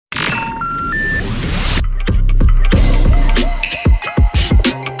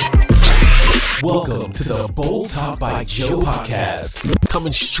to the Bold Talk by Joe podcast,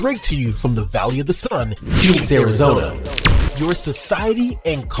 coming straight to you from the Valley of the Sun, Phoenix, Arizona, your society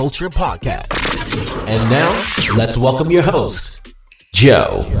and culture podcast. And now, let's welcome your host,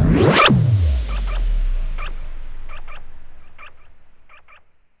 Joe.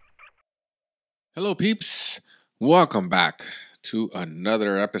 Hello, peeps. Welcome back to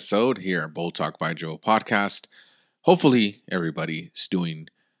another episode here at Bold Talk by Joe podcast. Hopefully, everybody's doing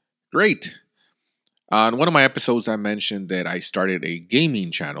great. On one of my episodes, I mentioned that I started a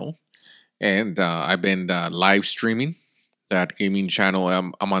gaming channel, and I've been live streaming that gaming channel.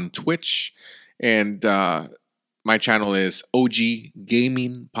 I'm on Twitch, and my channel is OG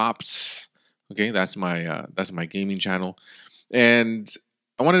Gaming Pops. Okay, that's my gaming channel, and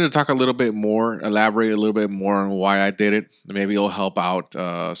I wanted to talk a little bit more, elaborate a little bit more on why I did it. Maybe it'll help out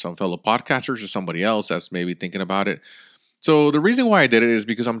some fellow podcasters or somebody else that's maybe thinking about it. So the reason why I did it is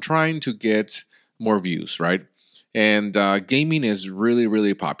because I'm trying to get more views, right? And gaming is really,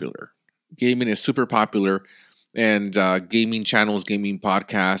 really popular. Gaming is super popular, and gaming channels, gaming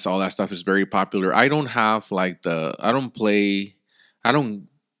podcasts, all that stuff is very popular. I don't have I'm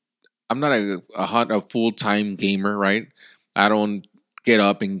not a full-time gamer, right? I don't get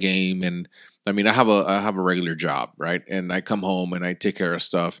up and game, and I mean, I have a regular job, right? And I come home and I take care of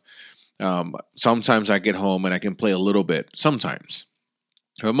stuff. Sometimes I get home and I can play a little bit. Sometimes.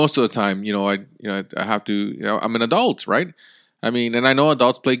 But most of the time, I have to, I'm an adult, right? I mean, and I know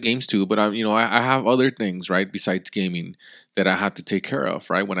adults play games too, but I have other things, right, besides gaming that I have to take care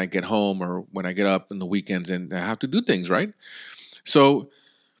of, right? When I get home or when I get up in the weekends and I have to do things, right? So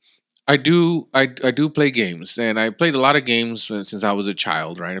I do play games, and I played a lot of games since I was a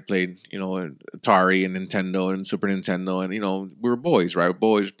child, right? I played, Atari and Nintendo and Super Nintendo, and we were boys, right?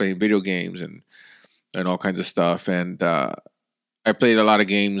 Boys playing video games and all kinds of stuff, and I played a lot of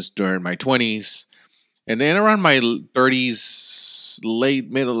games during my 20s. And then around my 30s,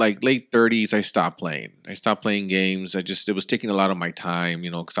 late 30s, I stopped playing. I stopped playing games. It was taking a lot of my time,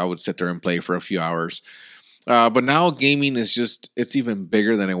 because I would sit there and play for a few hours. But now gaming is it's even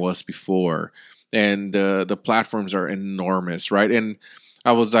bigger than it was before. And the platforms are enormous, right? And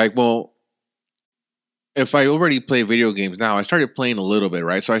I was like, well, if I already play video games now, I started playing a little bit,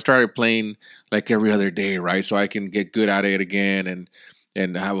 right? So I started playing like every other day, right? So I can get good at it again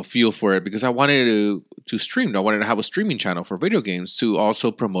and have a feel for it, because I wanted to stream. I wanted to have a streaming channel for video games to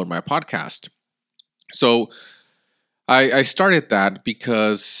also promote my podcast. So I started that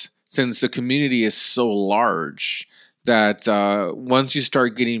because since the community is so large that once you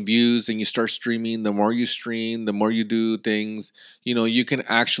start getting views and you start streaming, the more you stream, the more you do things, you can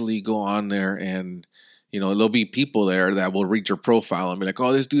actually go on there and there'll be people there that will read your profile and be like,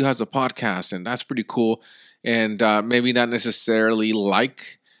 oh, this dude has a podcast, and that's pretty cool. And maybe not necessarily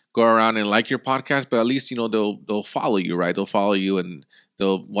go around and like your podcast, but at least, they'll follow you, right? They'll follow you and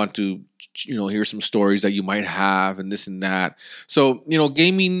they'll want to, hear some stories that you might have and this and that. So,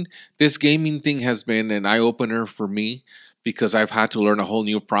 this gaming thing has been an eye-opener for me, because I've had to learn a whole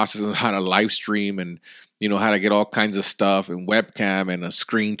new process on how to live stream and, how to get all kinds of stuff and webcam and a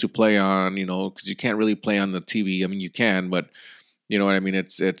screen to play on, because you can't really play on the TV. I mean, you can, but you know what I mean?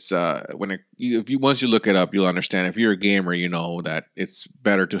 Once you look it up, you'll understand. If you're a gamer, you know that it's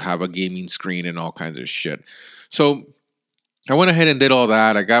better to have a gaming screen and all kinds of shit. So I went ahead and did all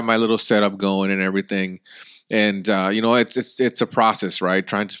that. I got my little setup going and everything. And, it's a process, right?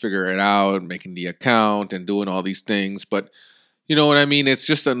 Trying to figure it out, making the account and doing all these things. But you know what I mean? It's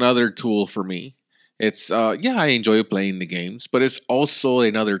just another tool for me. It's, I enjoy playing the games, but it's also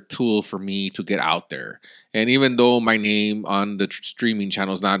another tool for me to get out there. And even though my name on the streaming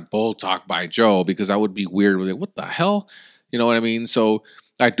channel is not Bold Talk by Joe, because that would be weird with it. What the hell? You know what I mean? So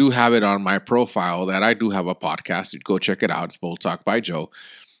I do have it on my profile that I do have a podcast. Go check it out. It's Bold Talk by Joe.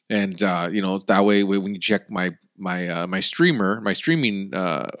 And, that way when you check my streaming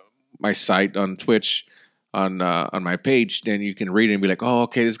my site on Twitch, on my page, then you can read it and be like, oh,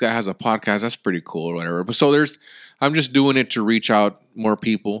 okay, this guy has a podcast. That's pretty cool or whatever. But so I'm just doing it to reach out more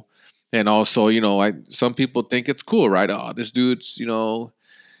people. And also, some people think it's cool, right? Oh, this dude's,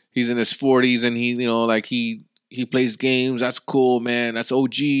 he's in his 40s and he plays games. That's cool, man. That's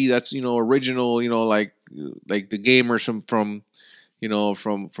OG. That's, original, like the gamers from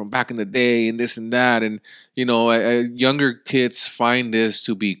back in the day and this and that. And, younger kids find this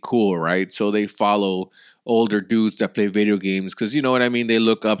to be cool, right? So they follow older dudes that play video games because, you know what I mean? They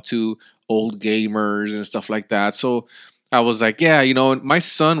look up to old gamers and stuff like that. So I was like, yeah, my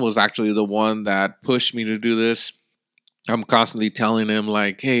son was actually the one that pushed me to do this. I'm constantly telling him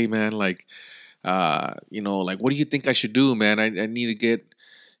like, hey, man, like, what do you think I should do, man? I need to get,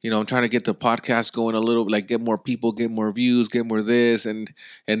 I'm trying to get the podcast going a little, like get more people, get more views, get more this, and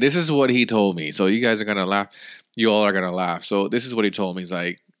this is what he told me. So you guys are gonna laugh. You all are gonna laugh. So this is what he told me. He's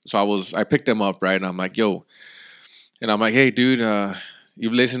like, I picked him up, right, and I'm like, yo, and I'm like, hey, dude, you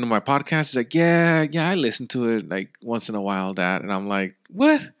listen to my podcast? He's like, yeah, I listen to it like once in a while, Dad. And I'm like,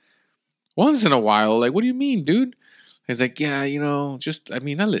 what? Once in a while? Like, what do you mean, dude? He's like, yeah, I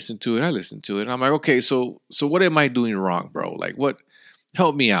listen to it. And I'm like, okay, so what am I doing wrong, bro? Like, what?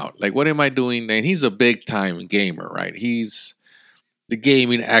 Help me out. Like, what am I doing? And he's a big time gamer, right? He's the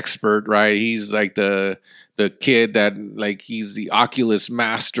gaming expert, right? He's like the kid that, like, he's the Oculus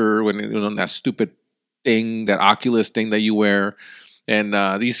master when that stupid thing, that Oculus thing that you wear. And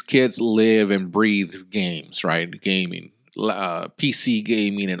these kids live and breathe games, right? Gaming, PC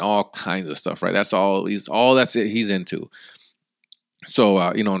gaming, and all kinds of stuff, right? That's all. That's it. He's into. So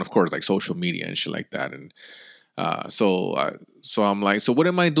and of course, like social media and shit like that. And so I'm like, so what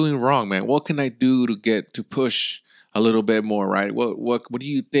am I doing wrong, man? What can I do to push a little bit more, right? What do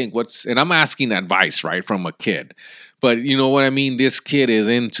you think? And I'm asking advice, right, from a kid. But you know what I mean? This kid is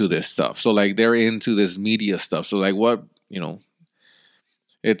into this stuff. So like they're into this media stuff. So like what,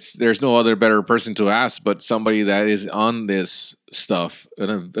 there's no other better person to ask but somebody that is on this stuff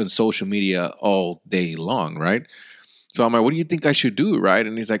on social media all day long, right? So I'm like, what do you think I should do, right?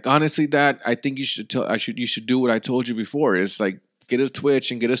 And he's like, honestly, Dad, I think you should do what I told you before. It's like get a Twitch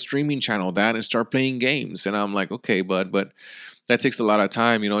and get a streaming channel, Dad, and start playing games. And I'm like, okay, bud, but that takes a lot of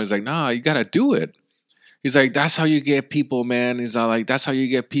time, He's like, nah, you gotta do it. He's like, that's how you get people, man. He's all like, that's how you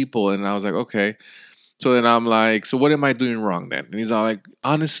get people. And I was like, okay. So then I'm like, so what am I doing wrong then? And he's all like,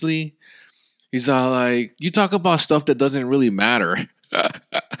 honestly, he's all like, you talk about stuff that doesn't really matter.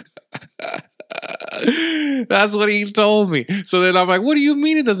 That's what he told me. So then I'm like, what do you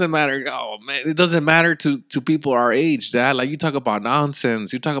mean it doesn't matter? Oh, man, it doesn't matter to people our age, Dad. Like, you talk about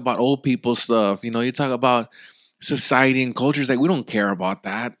nonsense. You talk about old people stuff. You talk about society and cultures. Like, we don't care about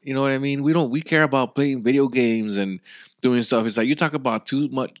that. You know what I mean? We care about playing video games and doing stuff. It's like you talk about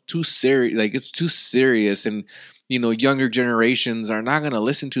too serious. Like, it's too serious. And, younger generations are not going to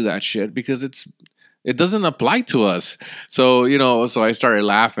listen to that shit because it doesn't apply to us. So, so I started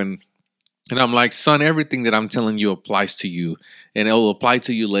laughing. And I'm like, son, everything that I'm telling you applies to you, and it will apply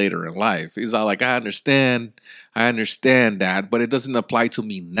to you later in life. He's all like, I understand, Dad, but it doesn't apply to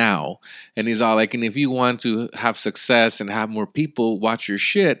me now. And he's all like, and if you want to have success and have more people watch your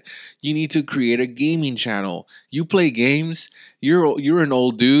shit, you need to create a gaming channel. You play games, you're an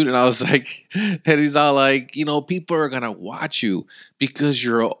old dude. And I was like, and he's all like, people are gonna watch you because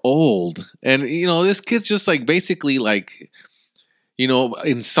you're old. And this kid's just like basically like,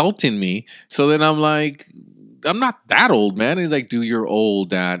 insulting me. So then I'm like, I'm not that old, man. He's like, dude, you're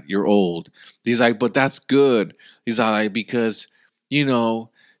old, Dad. You're old. He's like, but that's good. He's like, because,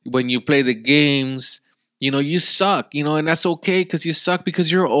 when you play the games, you suck, and that's okay because you suck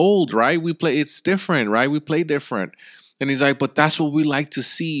because you're old, right? It's different, right? We play different. And he's like, but that's what we like to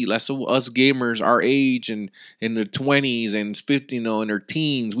see. That's what us gamers our age and in their 20s and 50, in their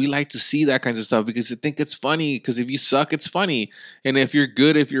teens, we like to see that kinds of stuff because they think it's funny. Because if you suck, it's funny. And if you're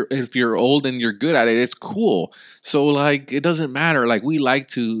good, if you're old and you're good at it, it's cool. So like, it doesn't matter. Like we like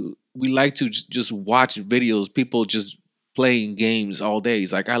to just watch videos, people just playing games all day.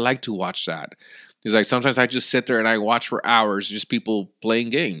 He's like, I like to watch that. He's like, sometimes I just sit there and I watch for hours, just people playing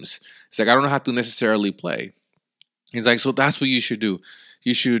games. It's like, I don't have to necessarily play. He's like, so that's what you should do.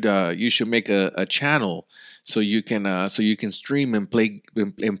 You should make a channel so you can stream and play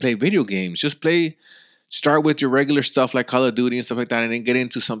video games. Start with your regular stuff like Call of Duty and stuff like that, and then get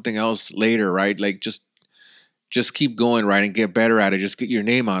into something else later, right? Like just keep going, right, and get better at it. Just get your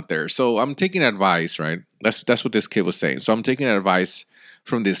name out there. So I'm taking advice, right? That's what this kid was saying. So I'm taking advice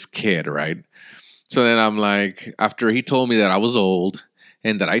from this kid, right? So then I'm like, after he told me that I was old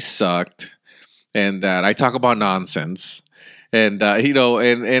and that I sucked, and that I talk about nonsense, and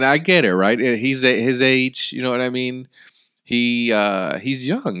and I get it, right? He's his age, you know what I mean? He's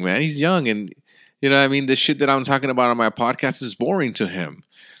young, man. He's young, and the shit that I'm talking about on my podcast is boring to him.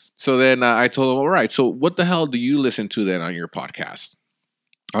 So then I told him, all right, so what the hell do you listen to then on your podcast?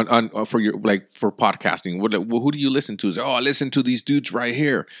 For podcasting, who do you listen to? He's like, I listen to these dudes right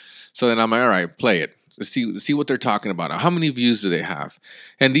here. So then I'm like, all right, play it. See what they're talking about. How many views do they have?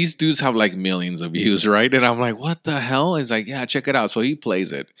 And these dudes have like millions of views, right? And I'm like, what the hell? He's like, yeah, check it out. So he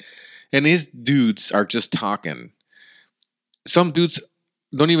plays it. And his dudes are just talking. Some dudes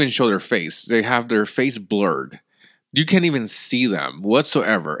don't even show their face. They have their face blurred. You can't even see them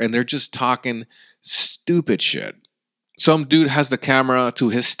whatsoever. And they're just talking stupid shit. Some dude has the camera to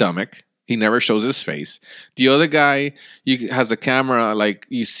his stomach, He never shows his face. The other guy has a camera, like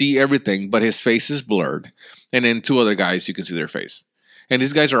you see everything, but his face is blurred. And then two other guys, you can see their face. And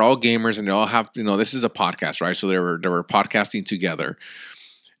these guys are all gamers, and they all have, this is a podcast, right? So they were podcasting together.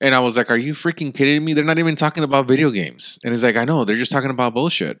 And I was like, are you freaking kidding me? They're not even talking about video games. And he's like, I know, they're just talking about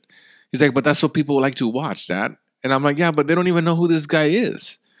bullshit. He's like, but that's what people like to watch, Dad. And I'm like, yeah, but they don't even know who this guy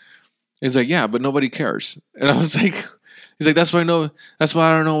is. He's like, yeah, but nobody cares. And I was like, he's like, that's why I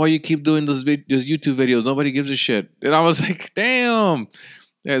don't know why you keep doing those YouTube videos. Nobody gives a shit. And I was like, damn.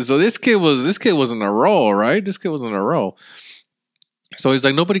 Yeah, so this kid was on a roll, right? This kid was on a roll. So he's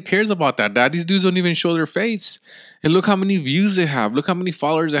like, nobody cares about that, Dad. These dudes don't even show their face. And look how many views they have. Look how many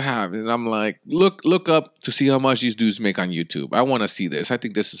followers they have. And I'm like, look up to see how much these dudes make on YouTube. I want to see this. I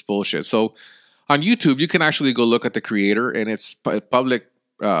think this is bullshit. So on YouTube, you can actually go look at the creator, and it's public.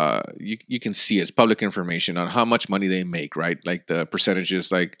 You can see it's public information on how much money they make, right? Like the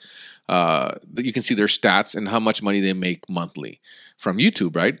percentages, like you can see their stats and how much money they make monthly from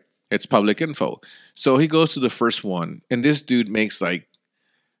YouTube, right? It's public info. So he goes to the first one, and this dude makes like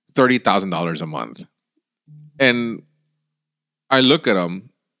 $30,000 a month. And I look at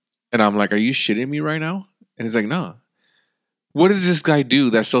him, and I'm like, are you shitting me right now? And he's like, no. What does this guy do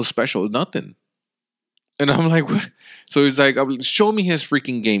that's so special? Nothing. And I'm like, what? So he's like, show me his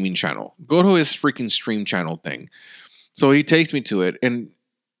freaking gaming channel. Go to his freaking stream channel thing. So he takes me to it, and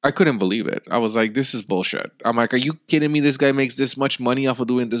I couldn't believe it. I was like, this is bullshit. I'm like, are you kidding me? This guy makes this much money off of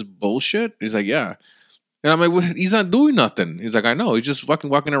doing this bullshit? He's like, yeah. And I'm like, well, he's not doing nothing. He's like, I know. He's just fucking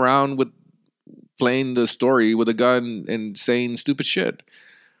walking around with playing the story with a gun and saying stupid shit.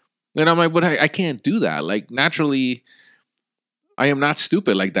 And I'm like, but I can't do that. Like, naturally, I am not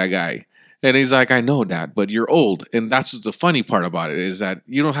stupid like that guy. And he's like, I know that, but you're old. And that's the funny part about it, is that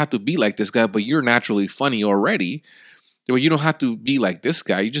you don't have to be like this guy, but you're naturally funny already. Well, you don't have to be like this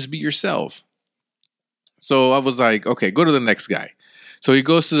guy. You just be yourself. So I was like, okay, go to the next guy. So he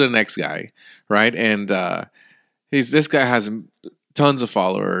goes to the next guy, right? And this guy has tons of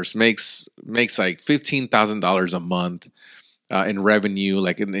followers, makes like $15,000 a month in revenue,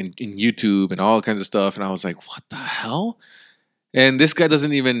 like in YouTube and all kinds of stuff. And I was like, what the hell? And this guy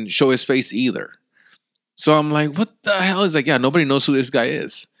doesn't even show his face either. So I'm like, what the hell? He's like, yeah, nobody knows who this guy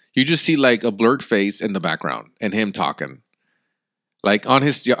is. You just see like a blurred face in the background and him talking. Like on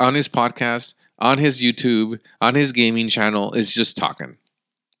his podcast, on his YouTube, on his gaming channel, is just talking.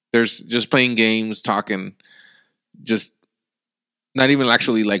 There's just playing games, talking, just not even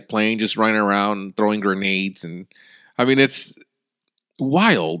actually like playing, just running around, throwing grenades. And I mean, it's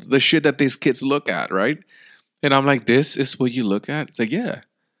wild, the shit that these kids look at, right? And I'm like, this is what you look at? It's like, yeah.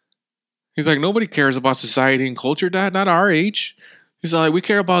 He's like, nobody cares about society and culture, Dad, not our age. He's like, we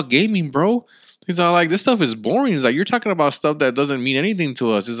care about gaming, bro. He's all like, this stuff is boring. He's like, you're talking about stuff that doesn't mean anything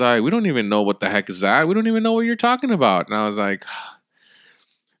to us. He's like, we don't even know what the heck is that. We don't even know what you're talking about. And I was like,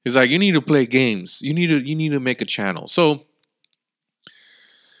 he's like, you need to play games. You need to make a channel. So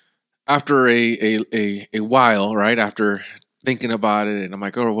after a while, right, after thinking about it, and I'm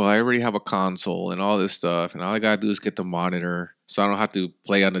like, oh, well, I already have a console and all this stuff, and all I gotta do is get the monitor, so I don't have to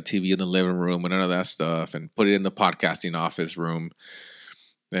play on the TV in the living room and none of that stuff, and put it in the podcasting office room.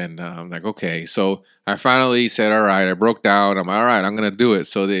 And I'm like, okay. So I finally said, all right, I broke down. I'm all right, I'm going to do it.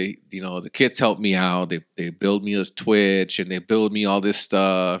 So they, the kids helped me out. They build me a Twitch, and they build me all this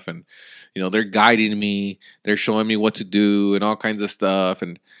stuff. And, they're guiding me. They're showing me what to do and all kinds of stuff.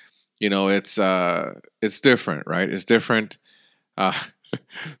 And, it's different, right? It's different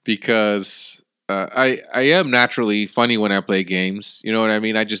because I am naturally funny when I play games. You know what I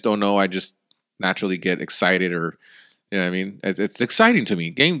mean? I just don't know. I just naturally get excited, or you know what I mean? It's exciting to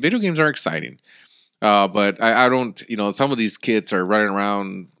me. Video games are exciting. But I don't, some of these kids are running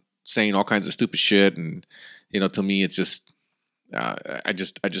around saying all kinds of stupid shit. And, to me, it's just, I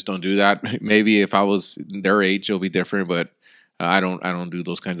just don't do that. Maybe if I was their age, it'll be different, but I don't do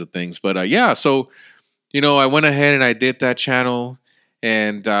those kinds of things. But yeah, so, I went ahead and I did that channel,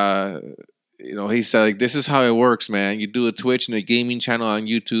 and, he said, like, this is how it works, man. You do a Twitch and a gaming channel on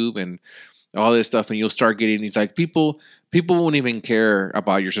YouTube and all this stuff, and you'll start getting, he's like, people won't even care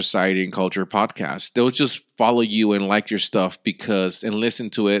about your society and culture podcast. They'll just follow you and like your stuff and listen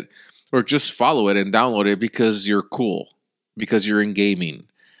to it, or just follow it and download it because you're cool, because you're in gaming.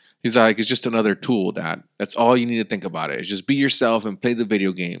 He's like, it's just another tool, Dad. That's all you need to think about it. It's just be yourself and play the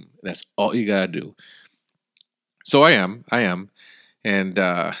video game. That's all you gotta do. So I am. And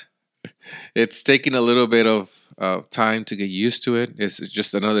it's taking a little bit of time to get used to it. It's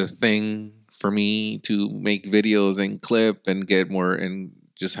just another thing for me to make videos and clip and get more and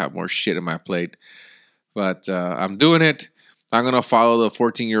just have more shit in my plate. But I'm doing it. I'm going to follow the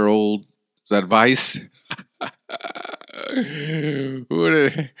 14-year-old advice. People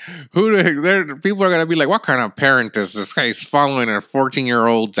are gonna be like, what kind of parent is this guy? He's following a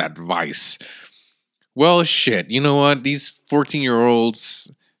 14-year-old's advice. Well, shit. You know what? These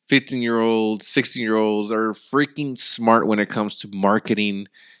 14-year-olds, 15-year-olds, 16-year-olds are freaking smart when it comes to marketing,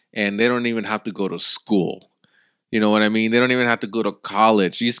 and they don't even have to go to school. You know what I mean? They don't even have to go to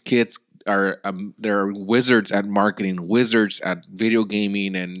college. These kids are they're wizards at marketing, wizards at video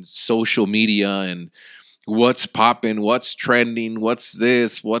gaming and social media and what's popping, what's trending, what's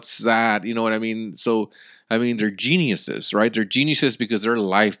this, what's that. You know what I mean? So, I mean, they're geniuses, right? They're geniuses because their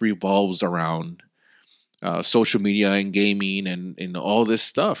life revolves around social media and gaming and all this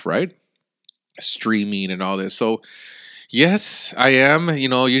stuff, right? Streaming and all this. So, yes, I am. You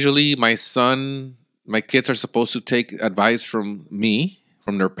know, usually my kids are supposed to take advice from me,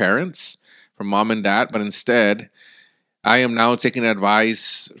 from their parents, from mom and dad, but instead, I am now taking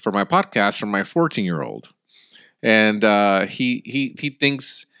advice for my podcast from my 14-year-old, and he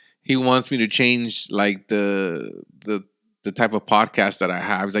thinks he wants me to change like the type of podcast that I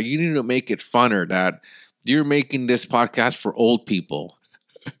have. He's like, you need to make it funner. That you're making this podcast for old people.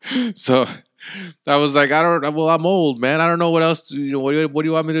 So I was like, I'm old, man. I don't know what else. What do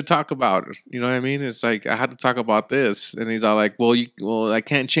you want me to talk about? You know what I mean? It's like I had to talk about this, and he's all like, well, I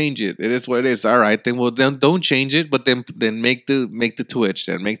can't change it. It is what it is. All right, then don't change it, but then make the Twitch,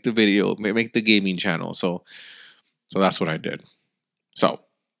 then make the video, make the gaming channel. So that's what I did. So,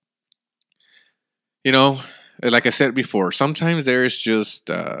 you know, like I said before, sometimes there's just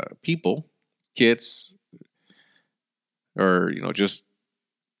people, kids, or just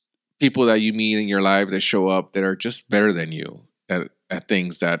people that you meet in your life that show up that are just better than you at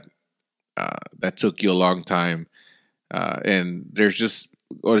things that took you a long time, and there's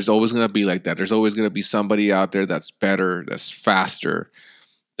always going to be like that. There's always going to be somebody out there that's better, that's faster,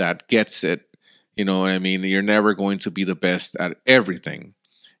 that gets it. You know what I mean? You're never going to be the best at everything,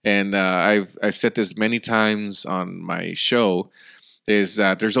 and I've said this many times on my show, is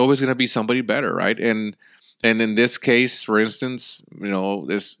that there's always going to be somebody better, right? And in this case, for instance,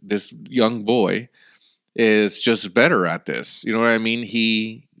 this young boy is just better at this. You know what I mean?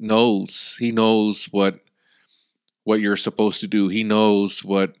 He knows what you're supposed to do. He knows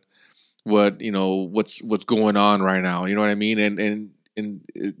what's going on right now. You know what I mean? And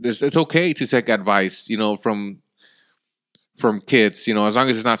it's okay to take advice, from kids, as long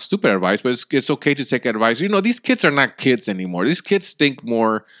as it's not stupid advice, but it's okay to take advice. These kids are not kids anymore. These kids think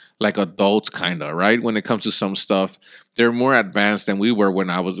more like adults, kind of, right? When it comes to some stuff, they're more advanced than we were when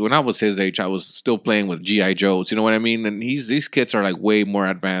I was his age. I was still playing with G.I. Joes, you know what I mean? And these kids are like way more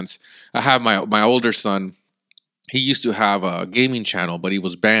advanced. I have my older son. He used to have a gaming channel, but he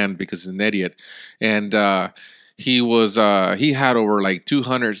was banned because he's an idiot. And he had over like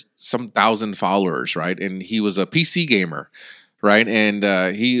 200 some thousand followers, right? And he was a PC gamer, right? And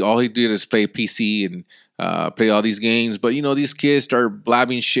all he did is play PC and play all these games. But these kids start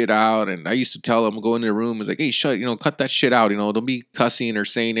blabbing shit out, and I used to tell them, go in their room, it's like, hey, cut that shit out. Don't be cussing or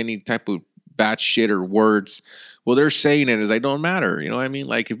saying any type of bad shit or words. Well, they're saying it, as I don't matter. You know what I mean?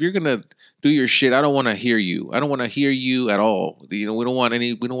 Like, if you're gonna do your shit, I don't want to hear you. I don't want to hear you at all. We don't want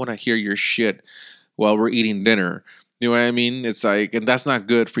to hear your shit while we're eating dinner. You know what I mean? It's like, and that's not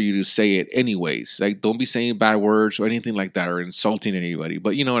good for you to say it anyways. Like, don't be saying bad words or anything like that, or insulting anybody.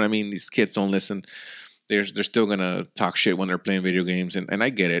 But you know what I mean? These kids don't listen. They're still gonna talk shit when they're playing video games, and I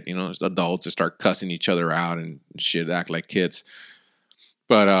get it. It's adults that start cussing each other out and shit, act like kids.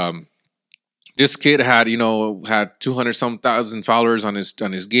 But this kid had 200 some thousand followers on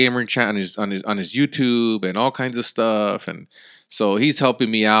his gamer chat, on his YouTube, and all kinds of stuff. And so he's helping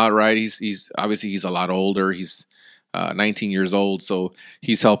me out, right? He's obviously he's a lot older. He's 19 years old, so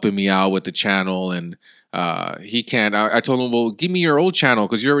he's helping me out with the channel. And he can't. I told him, well, give me your old channel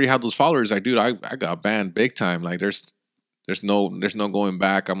because you already have those followers. Dude, I got banned big time. Like, there's no going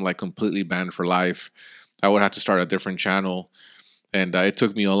back. I'm like completely banned for life. I would have to start a different channel, and it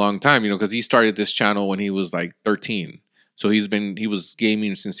took me a long time, because he started this channel when he was like 13. So he was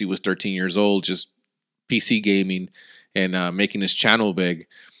gaming since he was 13 years old, just PC gaming and making his channel big.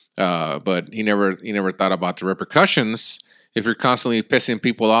 But he never thought about the repercussions if you're constantly pissing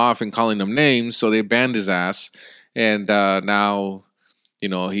people off and calling them names. So they banned his ass, and now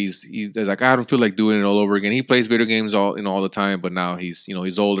he's like, I don't feel like doing it all over again. He plays video games all the time, but now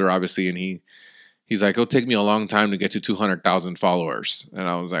he's older, obviously, and he's like, it'll take me a long time to get to 200,000 followers. And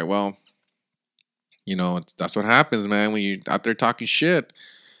I was like, well, that's what happens, man, when you're out there talking shit.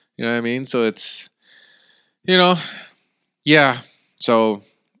 You know what I mean? So it's yeah. So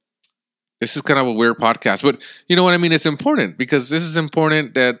this is kind of a weird podcast, but you know what I mean? It's important because this is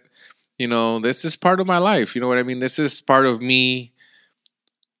important that, this is part of my life. You know what I mean? This is part of me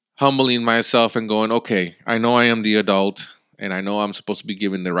humbling myself and going, okay, I know I am the adult and I know I'm supposed to be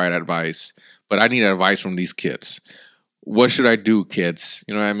giving the right advice, but I need advice from these kids. What should I do, kids?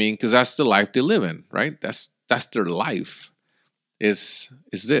 You know what I mean? Because that's the life they live in, right? That's their life. Is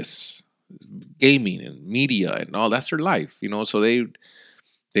this gaming and media and all? That's their life, So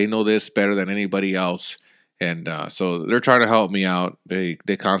they know this better than anybody else. And so they're trying to help me out. They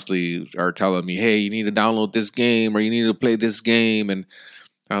constantly are telling me, hey, you need to download this game or you need to play this game. And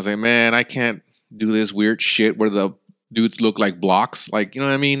I was like, man, I can't do this weird shit where the dudes look like blocks. Like, you know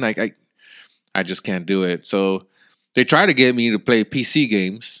what I mean? Like, I just can't do it. So they try to get me to play PC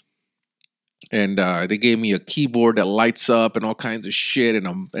games. And they gave me a keyboard that lights up and all kinds of shit and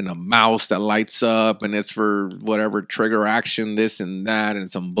a mouse that lights up. And it's for whatever trigger action, this and that, and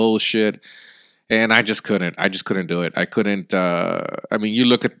some bullshit. And I just couldn't do it. I couldn't. I mean,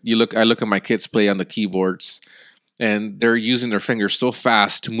 I look at my kids play on the keyboards, and they're using their fingers so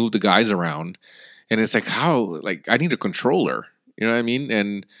fast to move the guys around, and it's like how I need a controller. You know what I mean?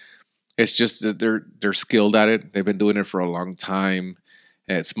 And it's just that they're skilled at it. They've been doing it for a long time.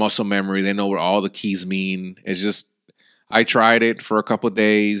 It's muscle memory. They know what all the keys mean. It's just I tried it for a couple of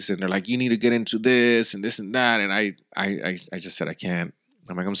days, and they're like, "You need to get into this and this and that," and I just said I can't.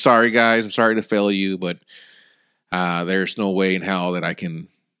 I'm like, I'm sorry, guys. I'm sorry to fail you, but there's no way in hell that I can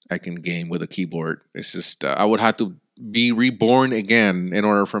game with a keyboard. It's just I would have to be reborn again in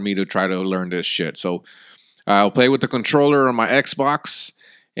order for me to try to learn this shit. So I'll play with the controller on my Xbox,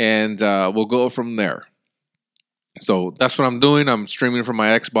 and we'll go from there. So that's what I'm doing. I'm streaming from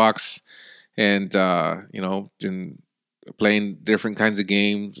my Xbox, and playing different kinds of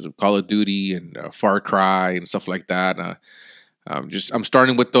games, Call of Duty and Far Cry and stuff like that. I'm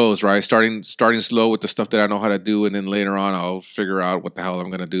starting with those, right? Starting slow with the stuff that I know how to do, and then later on I'll figure out what the hell I'm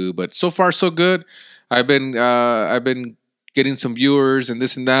gonna do. But so far so good. I've been getting some viewers and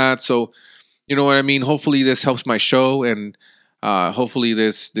this and that. So you know what I mean. Hopefully this helps my show, and hopefully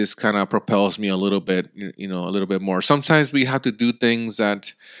this kind of propels me a little bit, a little bit more. Sometimes we have to do things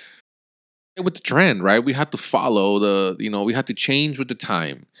that with the trend, right? We have to follow we have to change with the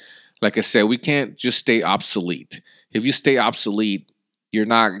time. Like I said, we can't just stay obsolete. If you stay obsolete, you're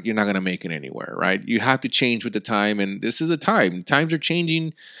not going to make it anywhere, right? You have to change with the time, and this is a time. Times are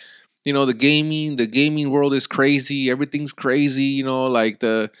changing. The gaming world is crazy. Everything's crazy. Like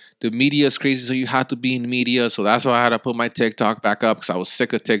the media is crazy, so you have to be in media. So that's why I had to put my TikTok back up because I was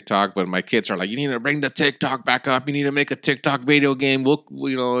sick of TikTok. But my kids are like, you need to bring the TikTok back up. You need to make a TikTok video game.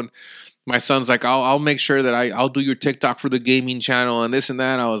 And my son's like, I'll make sure that I'll do your TikTok for the gaming channel and this and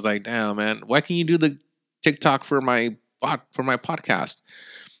that. I was like, damn, man, why can't you do the TikTok for my podcast?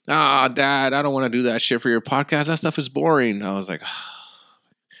 Dad, I don't want to do that shit for your podcast. That stuff is boring. I was like,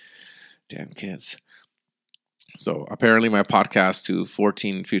 damn kids. So apparently my podcast to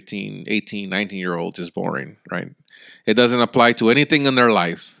 14, 15, 18, 19-year-olds is boring, right? It doesn't apply to anything in their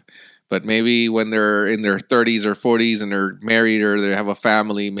life. But maybe when they're in their 30s or 40s and they're married or they have a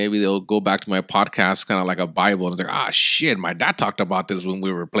family, maybe they'll go back to my podcast kind of like a Bible. And it's like, shit, my dad talked about this when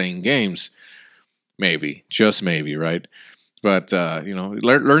we were playing games. Maybe, just maybe, right? But,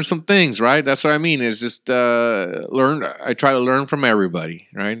 learn some things, right? That's what I mean. It's just learn. I try to learn from everybody,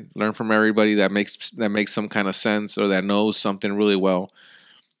 right? Learn from everybody that makes some kind of sense or that knows something really well.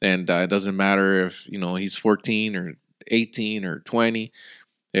 And it doesn't matter if, he's 14 or 18 or 20.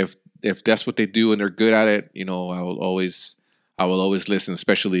 If that's what they do and they're good at it, I will always listen,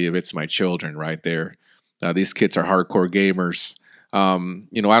 especially if it's my children right there. These kids are hardcore gamers.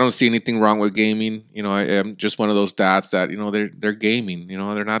 I don't see anything wrong with gaming. I am just one of those dads that, they're gaming.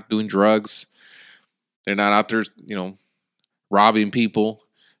 They're not doing drugs. They're not out there, robbing people.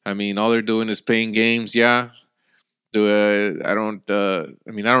 I mean, all they're doing is playing games. Yeah. I don't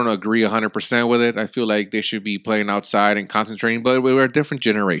agree 100% with it. I feel like they should be playing outside and concentrating, but we're a different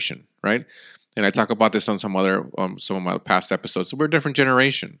generation, right? And I talk about this on some of my past episodes. So we're a different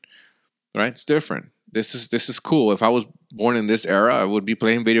generation, right? It's different. This is cool. If I was born in this era, I would be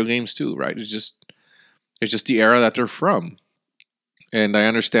playing video games too, right? It's just the era that they're from. And I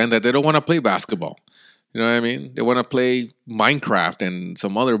understand that they don't want to play basketball. You know what I mean? They want to play Minecraft and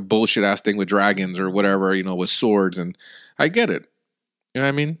some other bullshit ass thing with dragons or whatever, with swords. And I get it. You know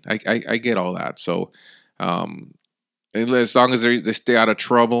what I mean? I get all that. So as long as they stay out of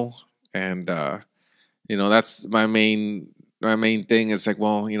trouble, and that's my main thing. Is like,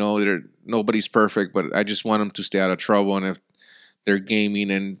 well, nobody's perfect, but I just want them to stay out of trouble. And if they're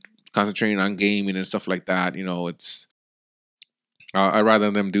gaming and concentrating on gaming and stuff like that, it's I'd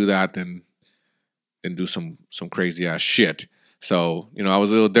rather them do that than do some crazy ass shit. So, I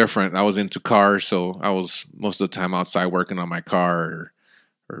was a little different. I was into cars, so I was most of the time outside working on my car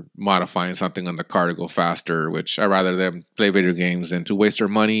or modifying something on the car to go faster, which I rather them play video games than to waste their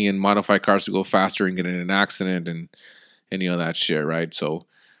money and modify cars to go faster and get in an accident and any of that shit, right? So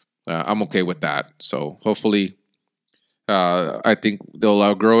I'm okay with that. So hopefully I think they'll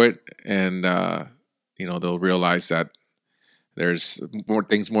outgrow it and, they'll realize that there's more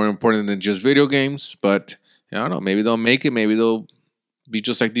things more important than just video games, but I don't know, maybe they'll make it. Maybe they'll be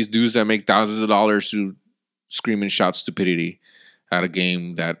just like these dudes that make thousands of dollars to scream and shout stupidity at a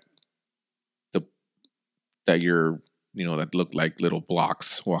game that look like little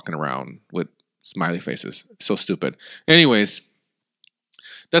blocks walking around with smiley faces. So stupid. Anyways,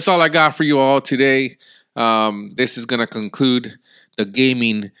 that's all I got for you all today. This is going to conclude the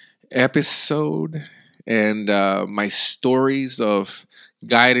gaming episode and my stories of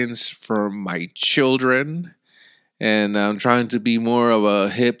guidance from my children. And I'm trying to be more of a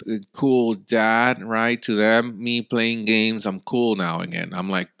hip, cool dad, right? To them, me playing games, I'm cool now again.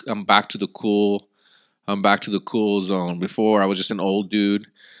 I'm back to the cool. I'm back to the cool zone. Before, I was just an old dude.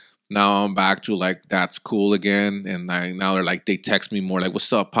 Now I'm back to like, that's cool again. And now they're like, they text me more like,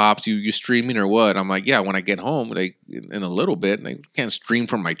 what's up, Pops? You streaming or what? I'm like, yeah, when I get home, like in a little bit. I can't stream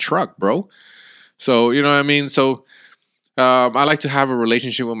from my truck, bro. So, you know what I mean? So I like to have a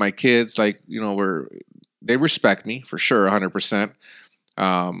relationship with my kids. Like, they respect me for sure, 100%.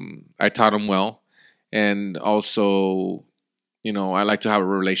 I taught them well. And also, I like to have a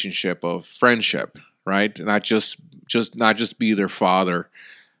relationship of friendship, right? Not just be their father.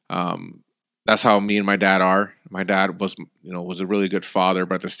 That's how me and my dad are. My dad was a really good father,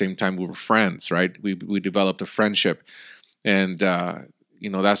 but at the same time we were friends, right? We developed a friendship. And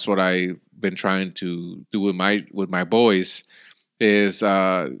that's what I've been trying to do with my boys is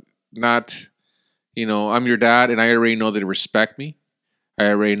not I'm your dad and I already know they respect me. I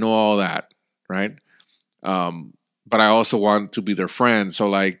already know all that, right? But I also want to be their friend.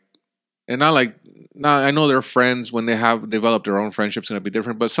 So I know they're friends when they have developed their own friendships going to be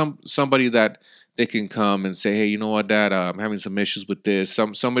different, but somebody that they can come and say, hey, you know what, Dad, I'm having some issues with this.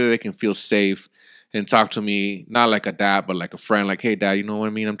 Somebody they can feel safe and talk to me, not like a dad, but like a friend, like, hey, Dad, you know what I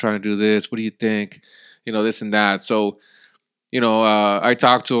mean? I'm trying to do this. What do you think? This and that. So, I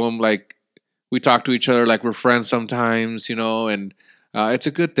talk to them like we talk to each other like we're friends sometimes, and it's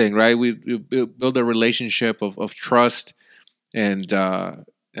a good thing, right? We build a relationship of trust and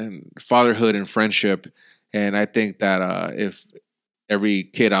fatherhood and friendship. And I think that if every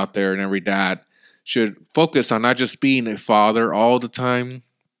kid out there and every dad should focus on not just being a father all the time,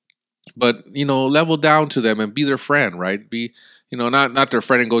 but, level down to them and be their friend, right? Be, not their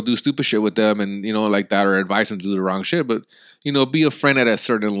friend and go do stupid shit with them and, like that, or advise them to do the wrong shit, but, be a friend at a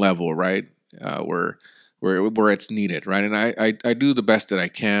certain level, right? Where it's needed, right? And I do the best that I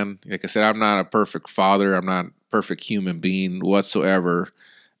can. Like I said, I'm not a perfect father. I'm not a perfect human being whatsoever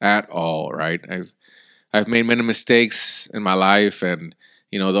at all, right? I've made many mistakes in my life, and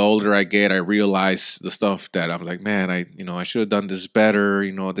the older I get, I realize the stuff that I was like, man, I should have done this better,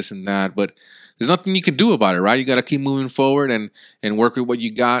 this and that. But there's nothing you can do about it, right? You got to keep moving forward and work with what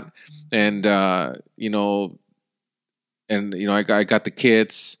you got, and I got the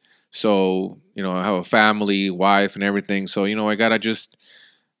kids. So, I have a family, wife, and everything. So, I gotta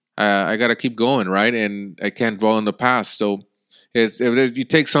I gotta keep going, right? And I can't dwell in the past. So, if you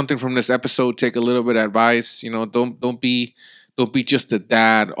take something from this episode, take a little bit of advice. Don't be just a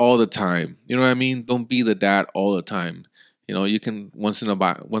dad all the time. You know what I mean? Don't be the dad all the time. You can once in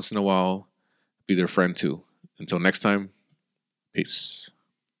a while be their friend too. Until next time, peace.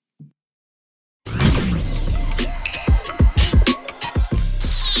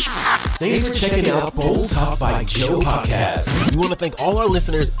 Thanks for checking out Bold Talk by Joe Podcast. We want to thank all our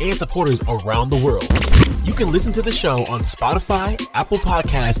listeners and supporters around the world. You can listen to the show on Spotify, Apple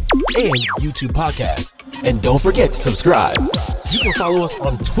Podcasts, and YouTube Podcasts. And don't forget to subscribe. You can follow us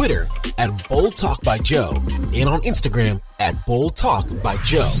on Twitter at Bold Talk by Joe and on Instagram at Bold Talk by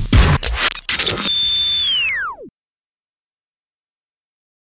Joe.